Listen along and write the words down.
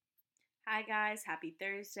Hi, guys. Happy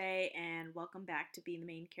Thursday, and welcome back to Being the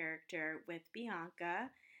Main Character with Bianca.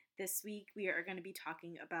 This week, we are going to be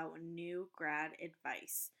talking about new grad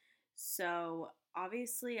advice. So,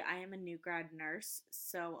 obviously, I am a new grad nurse,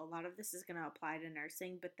 so a lot of this is going to apply to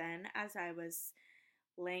nursing. But then, as I was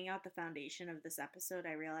laying out the foundation of this episode,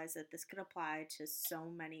 I realized that this could apply to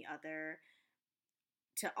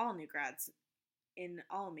to all new grads in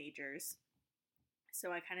all majors.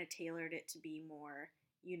 So I kind of tailored it to be more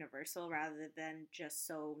universal rather than just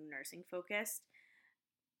so nursing focused.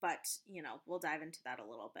 But, we'll dive into that a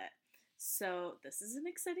little bit. So, this is an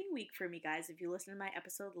exciting week for me, guys. If you listened to my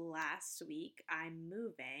episode last week, I'm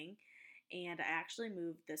moving and I actually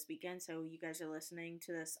moved this weekend. So, you guys are listening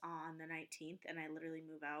to this on the 19th, and I literally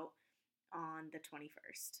move out on the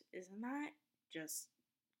 21st. Isn't that just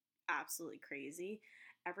absolutely crazy?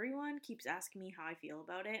 Everyone keeps asking me how I feel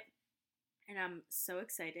about it, and I'm so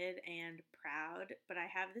excited and proud, but I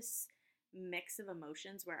have this mix of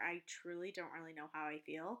emotions where I truly don't really know how I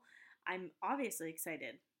feel. I'm obviously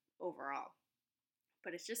excited overall,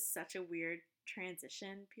 but it's just such a weird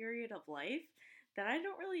transition period of life that I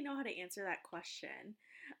don't really know how to answer that question.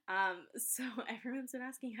 So everyone's been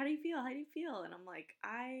asking, how do you feel? How do you feel? And I'm like,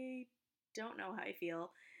 I don't know how I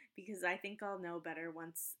feel because I think I'll know better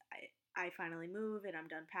once I finally move and I'm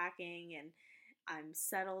done packing and I'm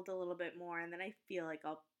settled a little bit more, and then I feel like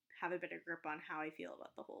I'll have a better grip on how I feel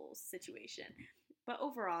about the whole situation. But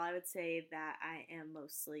overall, I would say that I am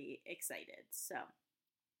mostly excited. So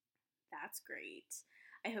that's great.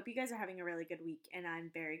 I hope you guys are having a really good week, and I'm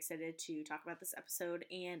very excited to talk about this episode.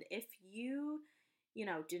 And if you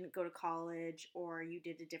didn't go to college or you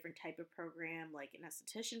did a different type of program like an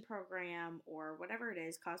esthetician program or whatever it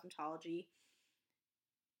is, cosmetology,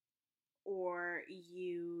 or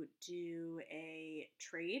you do a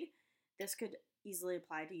trade, this could easily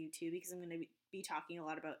apply to you too because I'm going to be talking a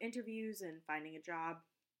lot about interviews and finding a job,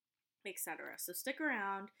 etc. So stick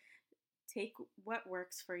around, take what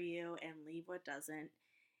works for you, and leave what doesn't.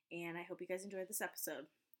 And I hope you guys enjoyed this episode.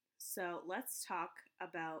 So let's talk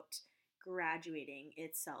about graduating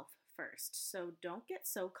itself first. So don't get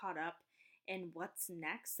so caught up in what's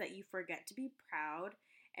next that you forget to be proud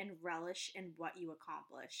and relish in what you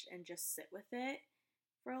accomplish and just sit with it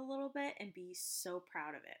for a little bit and be so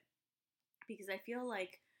proud of it. Because I feel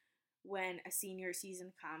like when a senior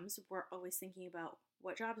season comes, we're always thinking about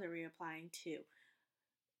what jobs are we applying to?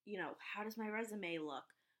 How does my resume look?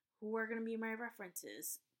 Who are going to be my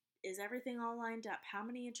references? Is everything all lined up? How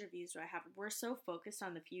many interviews do I have? We're so focused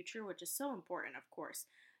on the future, which is so important, of course.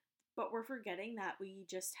 But we're forgetting that we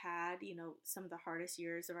just had, some of the hardest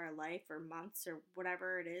years of our life or months or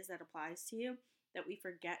whatever it is that applies to you, that we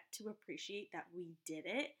forget to appreciate that we did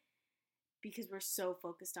it because we're so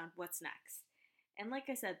focused on what's next. And like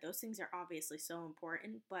I said, those things are obviously so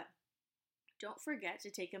important, but don't forget to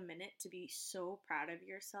take a minute to be so proud of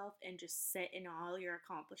yourself and just sit in all your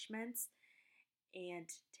accomplishments and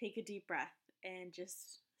take a deep breath and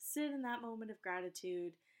just sit in that moment of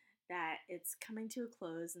gratitude that it's coming to a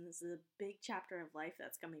close and this is a big chapter of life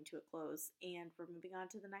that's coming to a close and we're moving on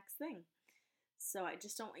to the next thing. So I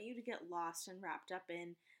just don't want you to get lost and wrapped up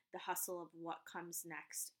in the hustle of what comes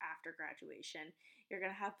next after graduation. You're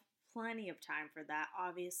going to have plenty of time for that.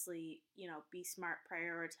 Obviously, be smart,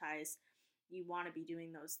 prioritize. You want to be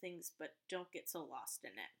doing those things, but don't get so lost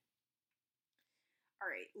in it. All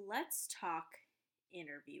right, let's talk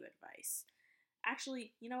interview advice.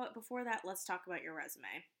 Actually, you know what? Before that, let's talk about your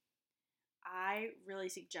resume. I really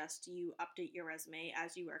suggest you update your resume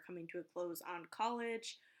as you are coming to a close on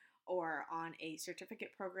college or on a certificate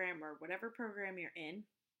program or whatever program you're in.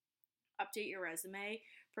 Update your resume.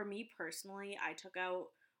 For me personally,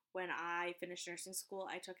 when I finished nursing school,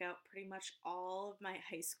 I took out pretty much all of my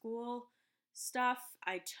high school stuff.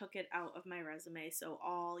 I took it out of my resume. So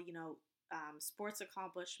all, sports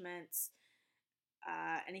accomplishments,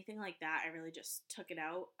 anything like that, I really just took it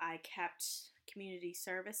out. I kept community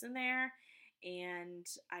service in there and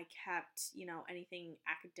I kept, anything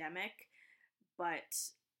academic, but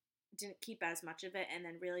didn't keep as much of it and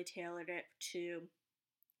then really tailored it to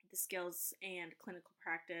the skills and clinical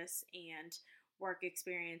practice and work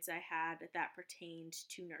experience I had that pertained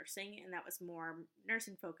to nursing. And that was more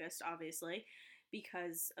nursing focused, obviously,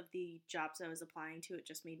 because of the jobs I was applying to. It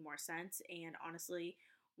just made more sense. And honestly,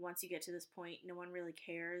 once you get to this point, no one really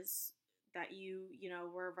cares that you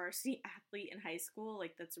were a varsity athlete in high school.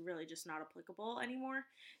 Like, that's really just not applicable anymore.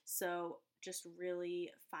 So just really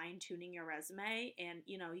fine tuning your resume, and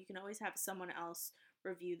you can always have someone else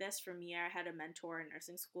review this. For me, I had a mentor in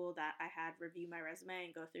nursing school that I had review my resume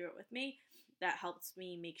and go through it with me. That helped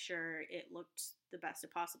me make sure it looked the best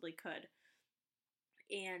it possibly could.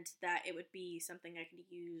 and that it would be something I could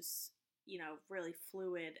use, really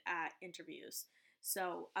fluid at interviews.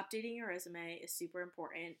 So, updating your resume is super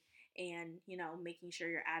important, and, making sure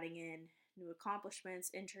you're adding in new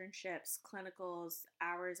accomplishments, internships, clinicals,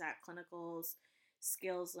 hours at clinicals,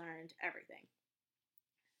 skills learned, everything.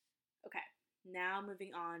 Okay, now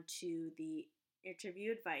moving on to the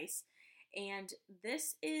interview advice. And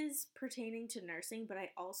this is pertaining to nursing, but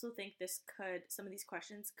I also think some of these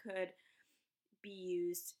questions could be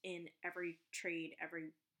used in every trade,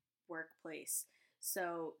 every workplace.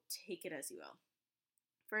 So take it as you will.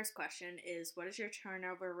 First question is, what is your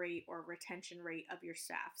turnover rate or retention rate of your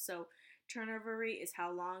staff? So turnover rate is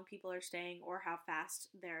how long people are staying or how fast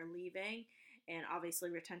they're leaving. And obviously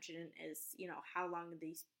retention is, how long are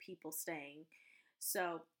these people staying?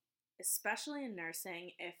 So especially in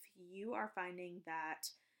nursing, if you are finding that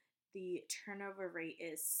the turnover rate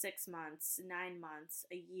is 6 months, 9 months,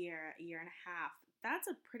 a year and a half, that's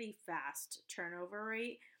a pretty fast turnover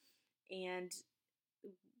rate. And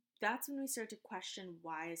that's when we start to question,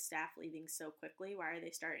 why is staff leaving so quickly? Why are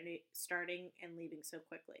they starting and leaving so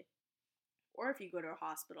quickly? Or if you go to a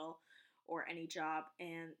hospital or any job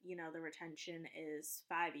and, the retention is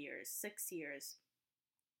 5 years, 6 years,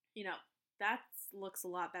 that looks a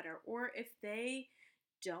lot better. Or if they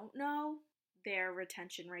don't know their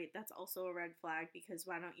retention rate, that's also a red flag, because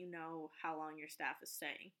why don't you know how long your staff is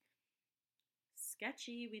staying?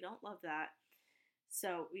 Sketchy. We don't love that.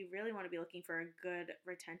 So we really want to be looking for a good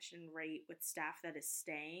retention rate with staff that is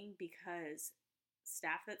staying, because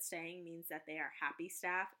staff that's staying means that they are happy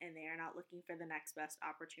staff and they are not looking for the next best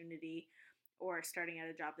opportunity or starting at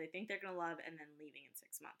a job they think they're going to love and then leaving in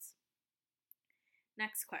 6 months.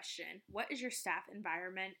 Next question. What is your staff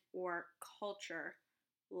environment or culture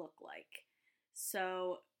look like?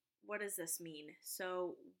 So what does this mean?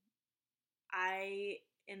 So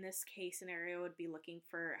in this case scenario, would be looking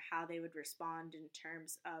for how they would respond in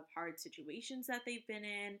terms of hard situations that they've been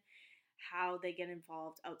in, how they get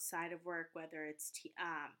involved outside of work, whether it's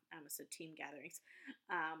I almost said team gatherings,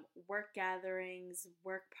 work gatherings,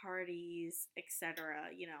 work parties, etc.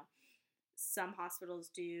 Some hospitals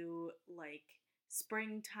do like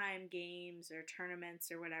springtime games or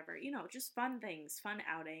tournaments or whatever, just fun things, fun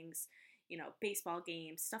outings, baseball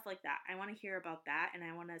games, stuff like that. I want to hear about that, and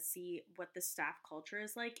I want to see what the staff culture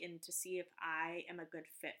is like, and to see if I am a good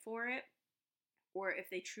fit for it, or if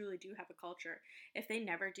they truly do have a culture. If they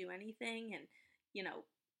never do anything, and,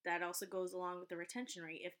 that also goes along with the retention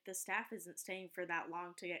rate. If the staff isn't staying for that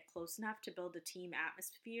long to get close enough to build a team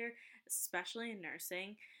atmosphere, especially in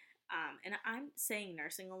nursing, and I'm saying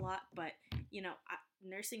nursing a lot, but,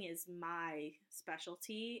 nursing is my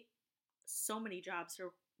specialty. So many jobs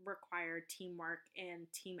require teamwork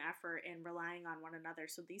and team effort and relying on one another.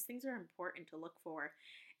 So these things are important to look for,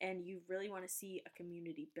 and you really want to see a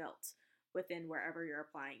community built within wherever you're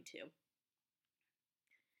applying to.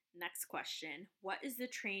 Next question. What is the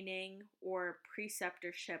training or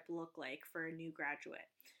preceptorship look like for a new graduate?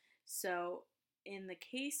 So in the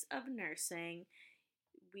case of nursing,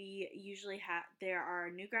 we usually there are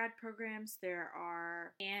new grad programs,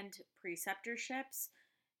 and preceptorships.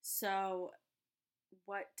 So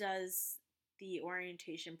what does the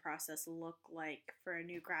orientation process look like for a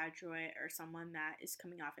new graduate, or someone that is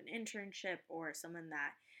coming off an internship, or someone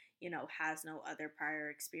that, has no other prior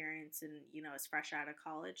experience and, is fresh out of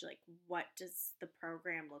college? Like, what does the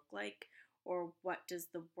program look like, or what does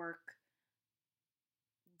the work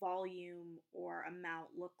volume or amount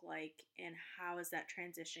look like, and how is that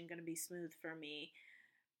transition going to be smooth for me?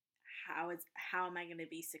 How am I going to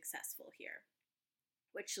be successful here?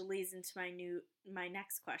 Which leads into my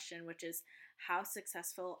next question, which is, how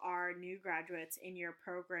successful are new graduates in your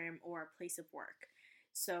program or place of work?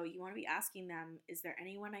 So you want to be asking them, is there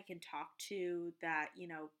anyone I can talk to that,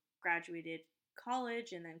 graduated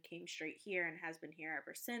college and then came straight here and has been here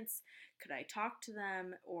ever since? Could I talk to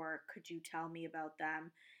them, or could you tell me about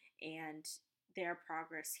them and their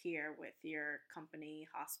progress here with your company,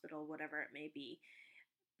 hospital, whatever it may be?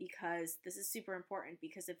 Because this is super important,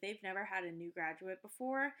 because if they've never had a new graduate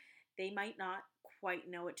before, they might not quite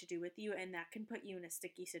know what to do with you, and that can put you in a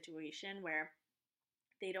sticky situation where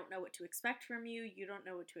they don't know what to expect from you, you don't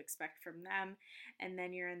know what to expect from them, and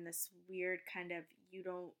then you're in this weird kind of,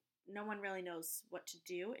 no one really knows what to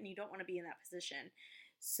do, and you don't want to be in that position.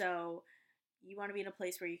 So you want to be in a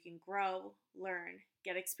place where you can grow, learn,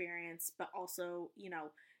 get experience, but also,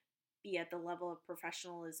 be at the level of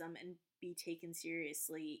professionalism and be taken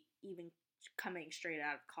seriously, even coming straight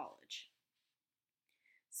out of college.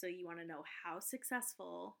 So you want to know, how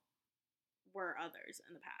successful were others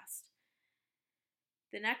in the past?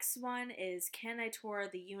 The next one is, can I tour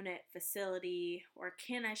the unit facility, or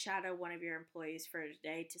can I shadow one of your employees for a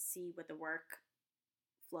day to see what the work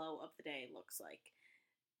flow of the day looks like?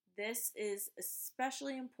 This is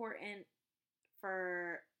especially important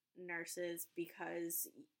for nurses because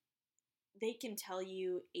they can tell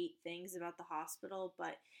you 8 things about the hospital,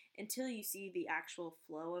 but until you see the actual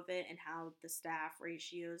flow of it and how the staff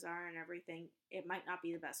ratios are and everything, it might not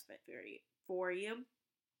be the best fit for you.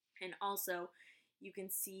 And also, you can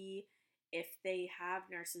see if they have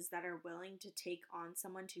nurses that are willing to take on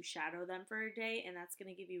someone to shadow them for a day, and that's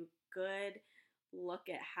going to give you a good look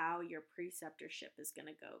at how your preceptorship is going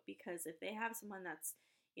to go. Because if they have someone that's,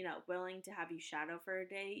 willing to have you shadow for a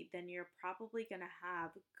day, then you're probably going to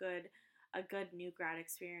have a good new grad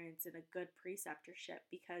experience and a good preceptorship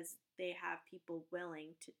because they have people willing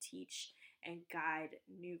to teach and guide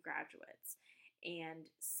new graduates. And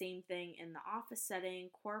same thing in the office setting,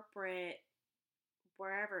 corporate,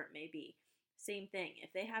 wherever it may be. Same thing.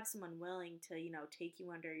 If they have someone willing to, take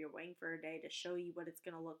you under your wing for a day to show you what it's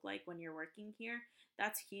going to look like when you're working here,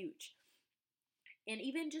 that's huge. And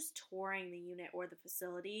even just touring the unit or the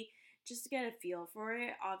facility, just to get a feel for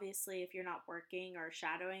it. Obviously, if you're not working or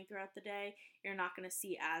shadowing throughout the day, you're not going to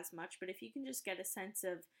see as much. But if you can just get a sense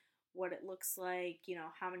of what it looks like,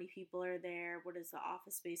 how many people are there, what does the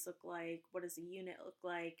office space look like, what does the unit look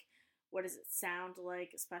like, what does it sound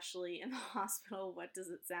like, especially in the hospital, what does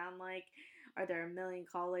it sound like? Are there a million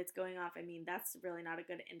call lights going off? I mean, that's really not a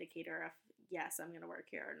good indicator of, yes, I'm going to work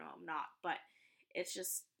here, or no, I'm not. But it's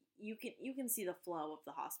just, you can see the flow of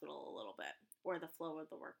the hospital a little bit, or the flow of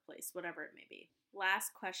the workplace, whatever it may be.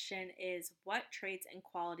 Last question is, what traits and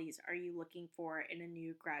qualities are you looking for in a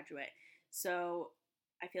new graduate? So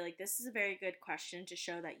I feel like this is a very good question to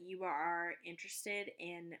show that you are interested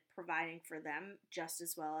in providing for them just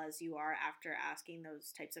as well as you are after asking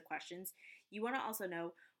those types of questions. You want to also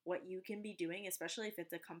know what you can be doing, especially if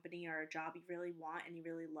it's a company or a job you really want and you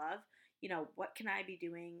really love. What can I be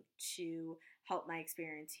doing to help my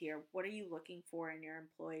experience here? What are you looking for in your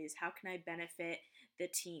employees? How can I benefit the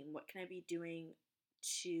team? What can I be doing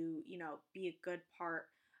to, be a good part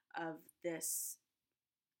of this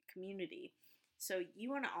community? So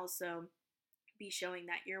you want to also be showing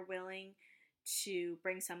that you're willing to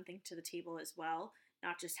bring something to the table as well,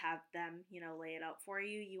 not just have them, lay it out for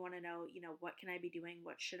you. You want to know, what can I be doing?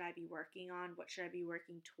 What should I be working on? What should I be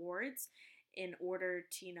working towards in order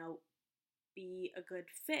to, be a good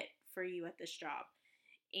fit for you at this job?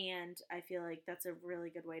 And I feel like that's a really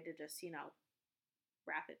good way to just,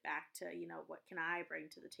 wrap it back to, what can I bring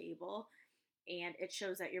to the table? And it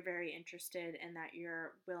shows that you're very interested and that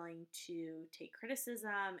you're willing to take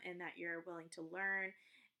criticism and that you're willing to learn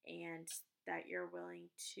and that you're willing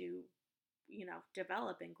to,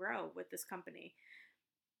 develop and grow with this company.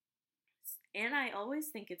 And I always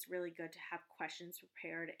think it's really good to have questions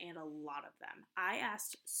prepared, and a lot of them. I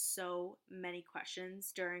asked so many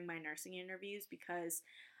questions during my nursing interviews because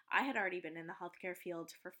I had already been in the healthcare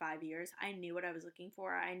field for 5 years. I knew what I was looking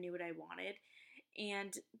for. I knew what I wanted.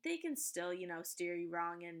 And they can still, steer you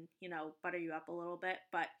wrong and, butter you up a little bit.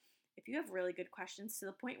 But if you have really good questions, to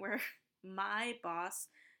the point where my boss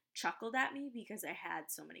chuckled at me because I had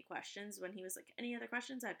so many questions. When he was like, any other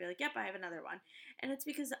questions? I'd be like, yep, I have another one. And it's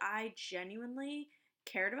because I genuinely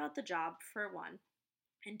cared about the job, for one.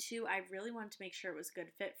 And two, I really wanted to make sure it was a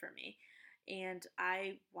good fit for me. And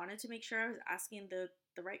I wanted to make sure I was asking the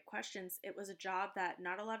right questions. It was a job that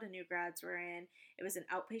not a lot of new grads were in. It was an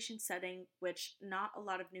outpatient setting, which not a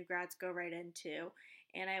lot of new grads go right into.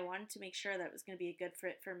 And I wanted to make sure that it was going to be a good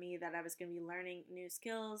fit for me, that I was going to be learning new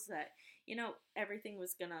skills, that, everything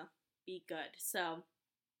was going to be good. So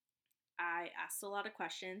I asked a lot of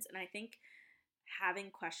questions, and I think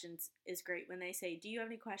having questions is great. When they say, do you have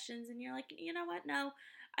any questions? And you're like, you know what? No.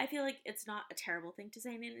 I feel like it's not a terrible thing to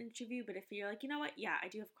say in an interview, but if you're like, you know what? Yeah, I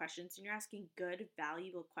do have questions, and you're asking good,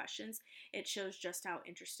 valuable questions, it shows just how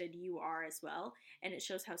interested you are as well. And it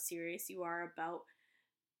shows how serious you are about,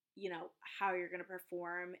 how you're going to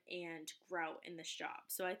perform and grow in this job.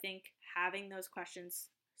 So I think having those questions,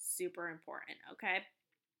 super important. Okay.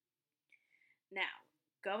 Now,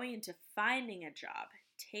 going into finding a job,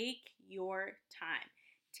 take your time.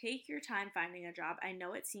 Take your time finding a job. I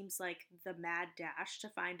know it seems like the mad dash to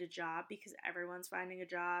find a job because everyone's finding a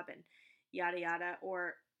job and yada yada,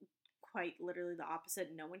 or quite literally the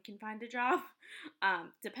opposite. No one can find a job,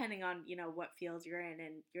 depending on, what field you're in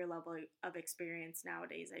and your level of experience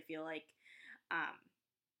nowadays, I feel like.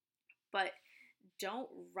 But don't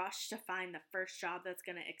rush to find the first job that's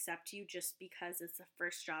going to accept you just because it's the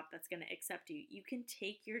first job that's going to accept you. You can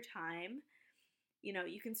take your time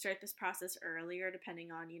You can start this process earlier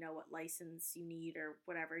depending on, what license you need or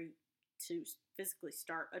whatever to physically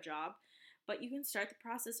start a job. But you can start the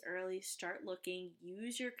process early, start looking,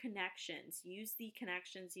 use your connections, use the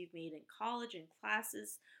connections you've made in college and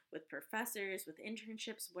classes, with professors, with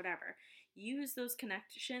internships, whatever. Use those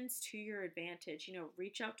connections to your advantage.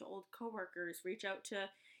 Reach out to old coworkers, reach out to,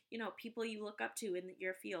 people you look up to in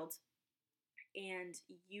your field, and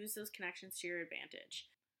use those connections to your advantage.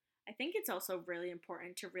 I think it's also really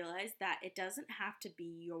important to realize that it doesn't have to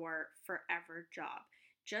be your forever job.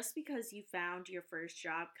 Just because you found your first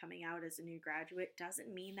job coming out as a new graduate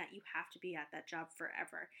doesn't mean that you have to be at that job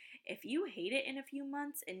forever. If you hate it in a few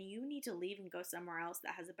months and you need to leave and go somewhere else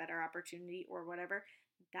that has a better opportunity or whatever,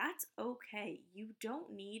 that's okay. You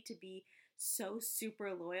don't need to be so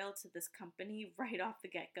super loyal to this company right off the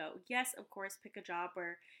get go. Yes, of course, pick a job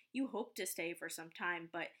where you hope to stay for some time,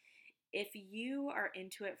 but if you are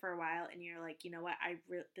into it for a while and you're like, you know what,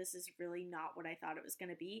 this is really not what I thought it was going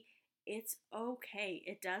to be, it's okay.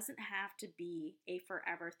 It doesn't have to be a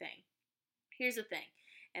forever thing. Here's the thing,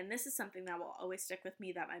 and this is something that will always stick with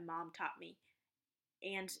me that my mom taught me,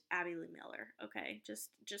 and Abby Lee Miller. Okay, just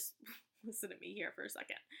listen to me here for a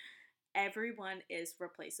second. Everyone is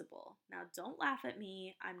replaceable. Now, don't laugh at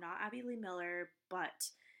me. I'm not Abby Lee Miller, but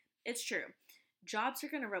it's true. Jobs are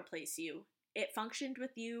going to replace you. It functioned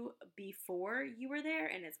with you before you were there,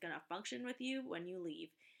 and it's going to function with you when you leave.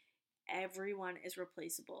 Everyone is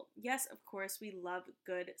replaceable. Yes, of course, we love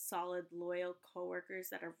good, solid, loyal coworkers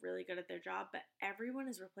that are really good at their job, but everyone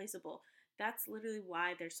is replaceable. That's literally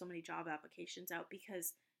why there's so many job applications out,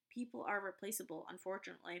 because people are replaceable,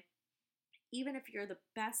 unfortunately. Even if you're the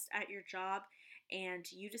best at your job and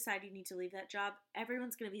you decide you need to leave that job,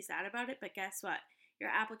 everyone's going to be sad about it, but guess what? Your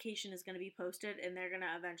application is going to be posted and they're going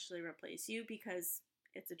to eventually replace you, because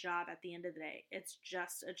it's a job at the end of the day. It's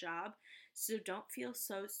just a job. So don't feel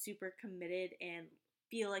so super committed and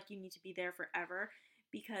feel like you need to be there forever,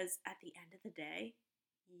 because at the end of the day,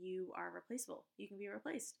 you are replaceable. You can be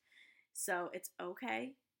replaced. So it's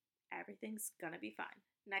okay. Everything's going to be fine.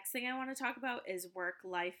 Next thing I want to talk about is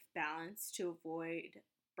work-life balance to avoid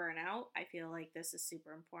burnout. I feel like this is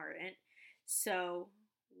super important. So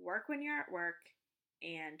work when you're at work,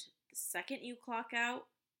 and the second you clock out,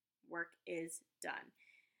 work is done.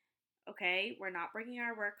 Okay, we're not bringing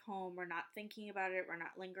our work home. We're not thinking about it. We're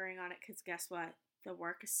not lingering on it, because guess what? The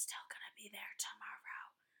work is still going to be there tomorrow.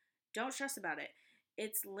 Don't stress about it.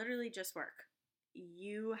 It's literally just work.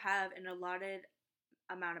 You have an allotted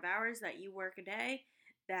amount of hours that you work a day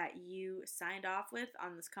that you signed off with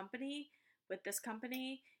on this company. With this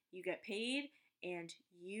company, you get paid, and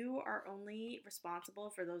you are only responsible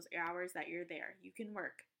for those hours that you're there. You can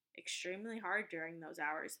work extremely hard during those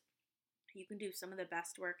hours. You can do some of the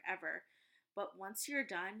best work ever. But once you're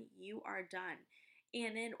done, you are done.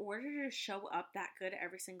 And in order to show up that good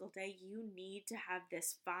every single day, you need to have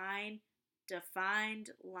this fine,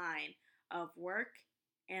 defined line of work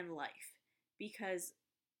and life. Because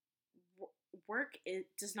work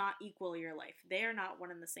does not equal your life. They are not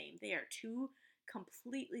one and the same. They are two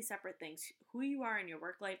completely separate things. Who you are in your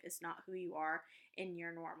work life is not who you are in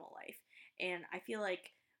your normal life. And I feel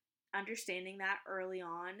like understanding that early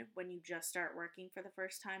on, when you just start working for the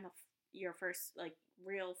first time of your first like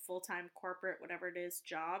real full-time corporate whatever it is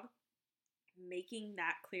job, making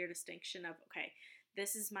that clear distinction of, okay,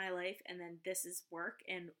 this is my life and then this is work,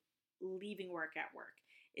 and leaving work at work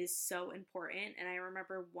is so important. And I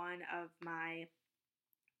remember one of my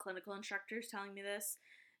clinical instructors telling me this,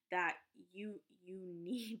 that you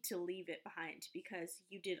need to leave it behind, because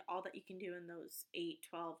you did all that you can do in those 8,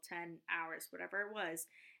 12, 10 hours, whatever it was,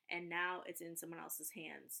 and now it's in someone else's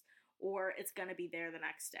hands, or it's going to be there the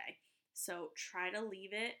next day. So try to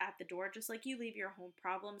leave it at the door, just like you leave your home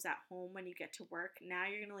problems at home when you get to work. Now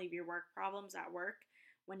you're going to leave your work problems at work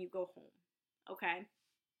when you go home, okay?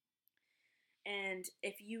 And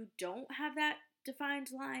if you don't have that defined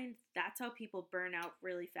line, that's how people burn out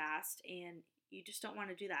really fast, and you just don't want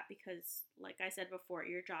to do that, because, like I said before,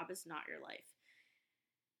 your job is not your life.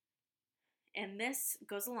 And this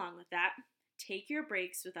goes along with that. Take your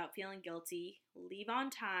breaks without feeling guilty. Leave on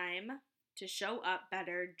time to show up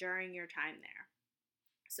better during your time there.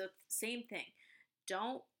 So same thing.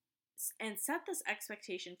 Don't, and set this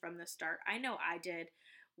expectation from the start. I know I did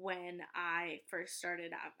when I first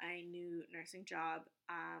started at my new nursing job.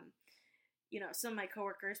 Some of my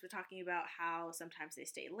coworkers were talking about how sometimes they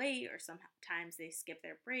stay late or sometimes they skip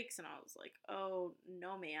their breaks, and I was like, oh,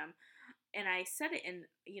 no, ma'am. And I said it in,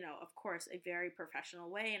 of course, a very professional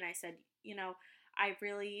way, and I said, I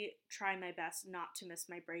really try my best not to miss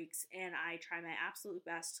my breaks, and I try my absolute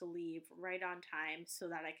best to leave right on time so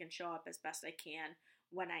that I can show up as best I can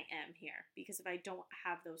when I am here. Because if I don't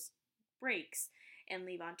have those breaks and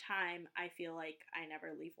leave on time, I feel like I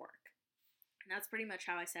never leave work. And that's pretty much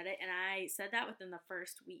how I said it. And I said that within the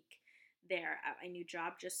first week there at my new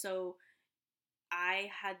job, just so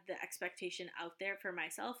I had the expectation out there for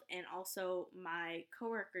myself, and also my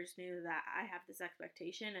coworkers knew that I have this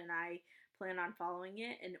expectation and I plan on following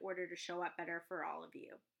it in order to show up better for all of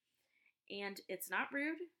you. And it's not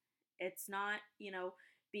rude. It's not,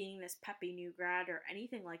 being this peppy new grad or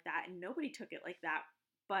anything like that. And nobody took it like that.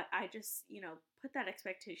 But I just, put that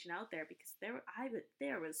expectation out there because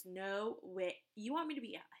there was no way. You want me to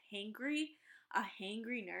be a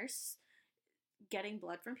hangry nurse getting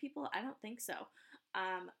blood from people? I don't think so.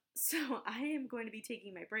 So I am going to be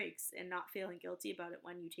taking my breaks and not feeling guilty about it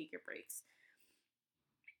when you take your breaks.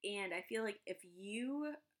 And I feel like if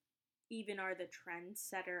you even are the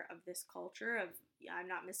trendsetter of this culture of, yeah, I'm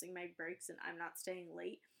not missing my breaks and I'm not staying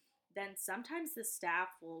late, then sometimes the staff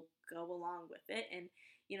will go along with it. And,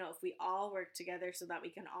 if we all work together so that we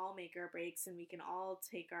can all make our breaks and we can all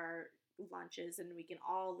take our lunches and we can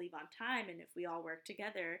all leave on time, and if we all work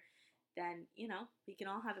together, then, we can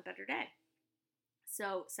all have a better day.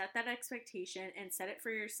 So set that expectation and set it for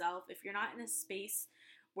yourself. If you're not in a space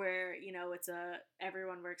where, it's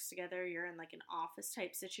everyone works together, you're in like an office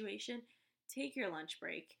type situation, take your lunch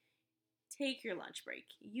break. Take your lunch break.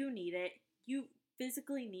 You need it. You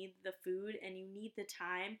physically need the food and you need the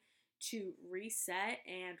time to reset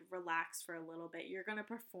and relax for a little bit. You're going to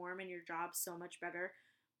perform in your job so much better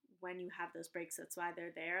when you have those breaks. That's why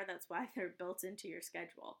they're there. That's why they're built into your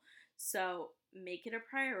schedule. So make it a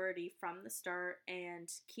priority from the start and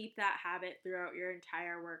keep that habit throughout your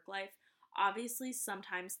entire work life. Obviously,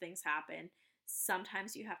 sometimes things happen.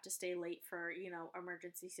 Sometimes you have to stay late for,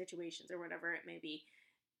 emergency situations or whatever it may be.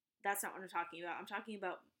 That's not what I'm talking about. I'm talking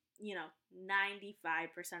about, 95%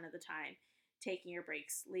 of the time, taking your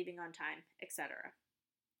breaks, leaving on time, etc.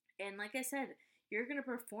 And like I said, you're going to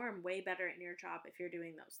perform way better in your job if you're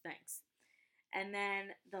doing those things. And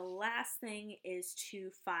then the last thing is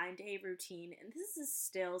to find a routine. And this is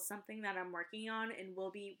still something that I'm working on and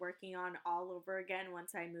will be working on all over again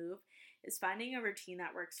once I move, is finding a routine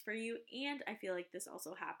that works for you. And I feel like this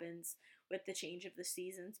also happens with the change of the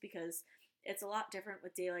seasons, because it's a lot different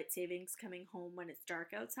with daylight savings coming home when it's dark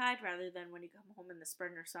outside rather than when you come home in the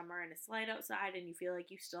spring or summer and it's light outside and you feel like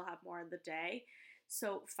you still have more of the day.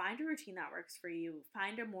 So find a routine that works for you.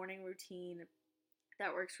 Find a morning routine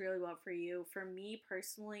that works really well for you. For me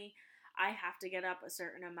personally, I have to get up a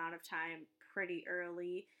certain amount of time pretty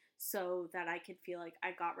early so that I could feel like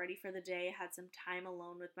I got ready for the day, had some time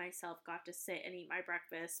alone with myself, got to sit and eat my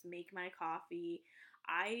breakfast, make my coffee.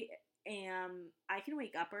 I can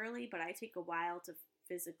wake up early, but I take a while to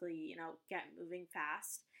physically, get moving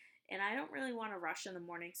fast. And I don't really want to rush in the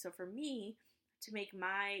morning. So for me, to make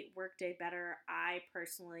my workday better, I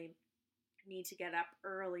personally need to get up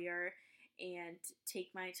earlier and take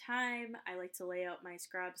my time. I like to lay out my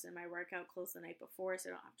scrubs and my workout clothes the night before so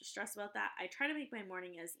I don't have to stress about that. I try to make my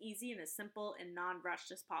morning as easy and as simple and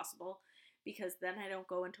non-rushed as possible, because then I don't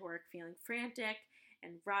go into work feeling frantic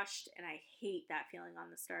and rushed, and I hate that feeling on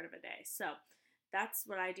the start of a day. So that's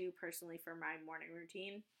what I do personally for my morning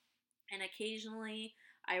routine. And occasionally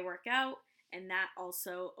I work out, and that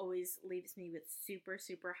also always leaves me with super,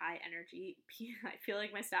 super high energy. I feel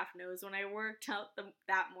like my staff knows when I worked out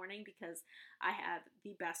that morning because I have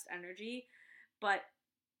the best energy. But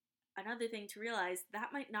another thing to realize,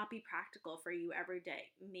 that might not be practical for you every day.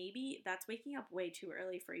 Maybe that's waking up way too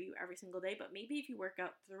early for you every single day, but maybe if you work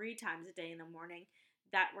out 3 times a day in the morning,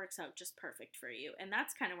 that works out just perfect for you. And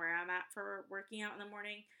that's kind of where I'm at for working out in the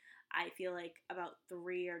morning. I feel like about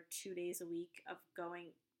 3 or 2 days a week of going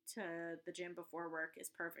to the gym before work is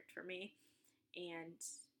perfect for me. And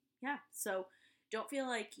yeah, so don't feel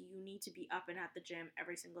like you need to be up and at the gym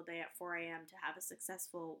every single day at 4 a.m. to have a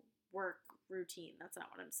successful work routine. That's not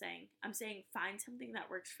what I'm saying. I'm saying find something that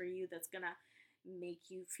works for you that's gonna make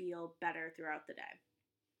you feel better throughout the day.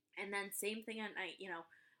 And then same thing at night,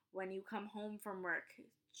 when you come home from work,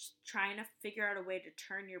 trying to figure out a way to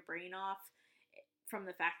turn your brain off from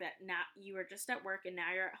the fact that now you were just at work and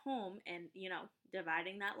now you're at home, and,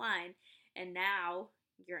 dividing that line, and now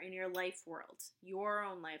you're in your life world, your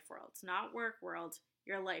own life world, not work world,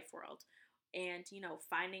 your life world. And,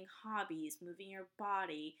 finding hobbies, moving your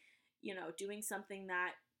body, doing something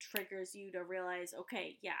that triggers you to realize,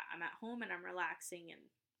 okay, yeah, I'm at home and I'm relaxing and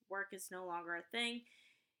work is no longer a thing.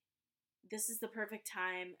 This is the perfect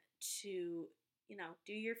time to,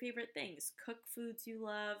 do your favorite things. Cook foods you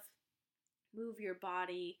love, move your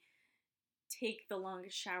body, take the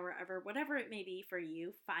longest shower ever, whatever it may be for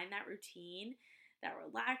you. Find that routine that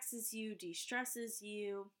relaxes you, de-stresses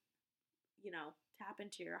you, tap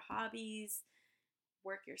into your hobbies,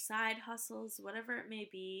 work your side hustles, whatever it may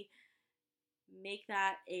be. Make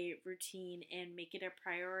that a routine and make it a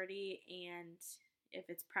priority. And if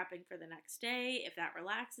it's prepping for the next day, if that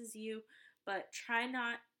relaxes you, but try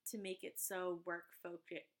not to make it so work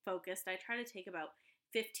focused. I try to take about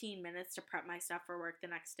 15 minutes to prep my stuff for work the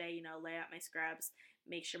next day, lay out my scrubs,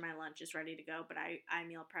 make sure my lunch is ready to go. But I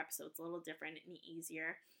meal prep, so it's a little different and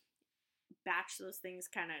easier. Batch those things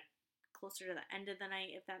kind of closer to the end of the night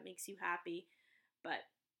if that makes you happy. But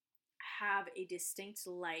have a distinct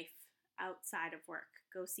life outside of work.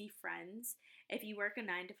 Go see friends. If you work a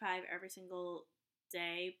 9 to 5 every single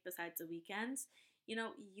day besides the weekends,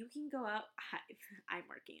 you can go out. I'm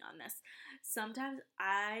working on this. Sometimes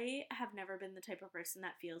I have never been the type of person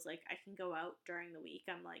that feels like I can go out during the week.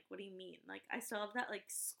 I'm like, what do you mean? Like, I still have that like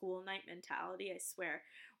school night mentality, I swear,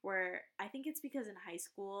 where I think it's because in high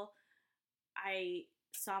school I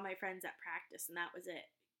saw my friends at practice and that was it.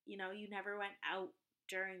 You never went out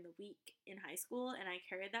during the week in high school, and I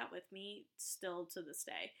carried that with me still to this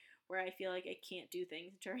day, where I feel like I can't do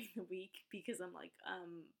things during the week because I'm like,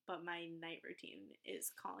 but my night routine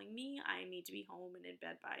is calling me. I need to be home and in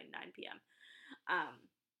bed by 9 p.m.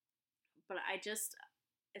 But I just,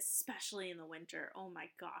 especially in the winter, oh my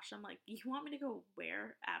gosh, I'm like, you want me to go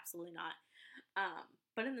where? Absolutely not.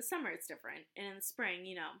 But in the summer, it's different. And in the spring,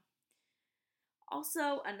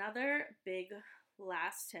 Also, another big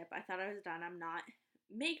last tip, I thought I was done. I'm not.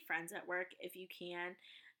 Make friends at work if you can.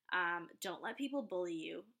 Don't let people bully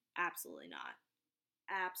you. Absolutely not.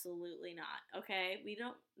 Absolutely not. Okay?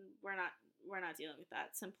 We're not dealing with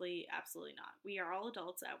that. Simply absolutely not. We are all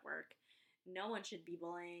adults at work. No one should be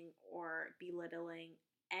bullying or belittling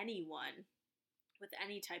anyone with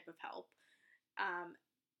any type of help. Um,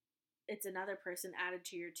 it's another person added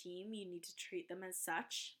to your team. You need to treat them as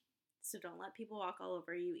such. So don't let people walk all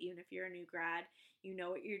over you, even if you're a new grad. You know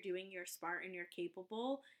what you're doing, you're smart and you're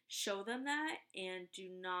capable. Show them that, and do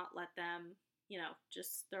not let them,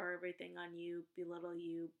 just throw everything on you, belittle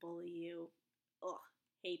you, bully you. Ugh,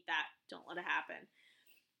 hate that. Don't let it happen.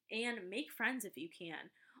 And make friends if you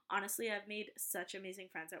can. Honestly, I've made such amazing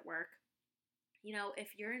friends at work. If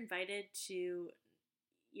you're invited to,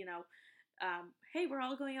 you know, hey, we're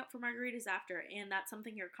all going out for margaritas after, and that's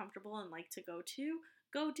something you're comfortable and like to go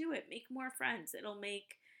do it. Make more friends. It'll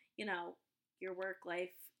make, your work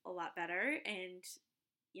life a lot better. And,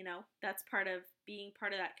 that's part of being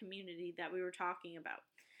part of that community that we were talking about.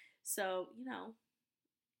 So,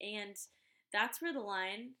 and that's where the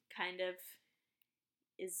line kind of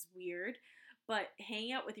is weird. But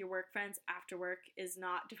hanging out with your work friends after work is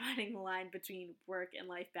not dividing the line between work and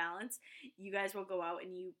life balance. You guys will go out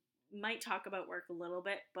and you might talk about work a little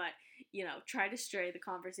bit, but try to stray the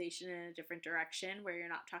conversation in a different direction where you're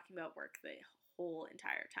not talking about work the whole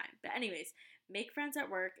entire time. But anyways, make friends at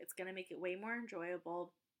work. It's going to make it way more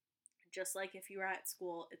enjoyable. Just like if you were at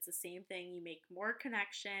school, it's the same thing. You make more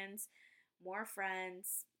connections, more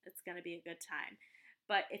friends. It's going to be a good time.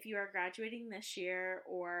 But if you are graduating this year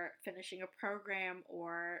or finishing a program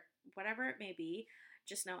or whatever it may be,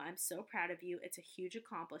 just know I'm so proud of you. It's a huge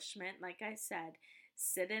accomplishment. Like I said,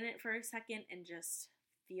 sit in it for a second and just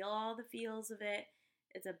feel all the feels of it.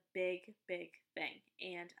 It's a big, big thing.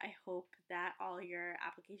 And I hope that all your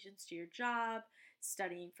applications to your job,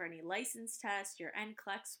 studying for any license test, your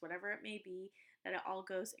NCLEX, whatever it may be, that it all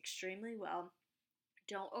goes extremely well.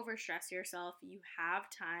 Don't overstress yourself. You have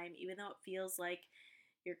time, even though it feels like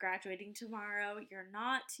you're graduating tomorrow. You're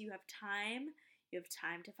not. You have time. You have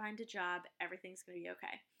time to find a job. Everything's going to be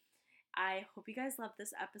okay. I hope you guys love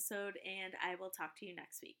this episode, and I will talk to you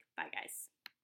next week. Bye, guys.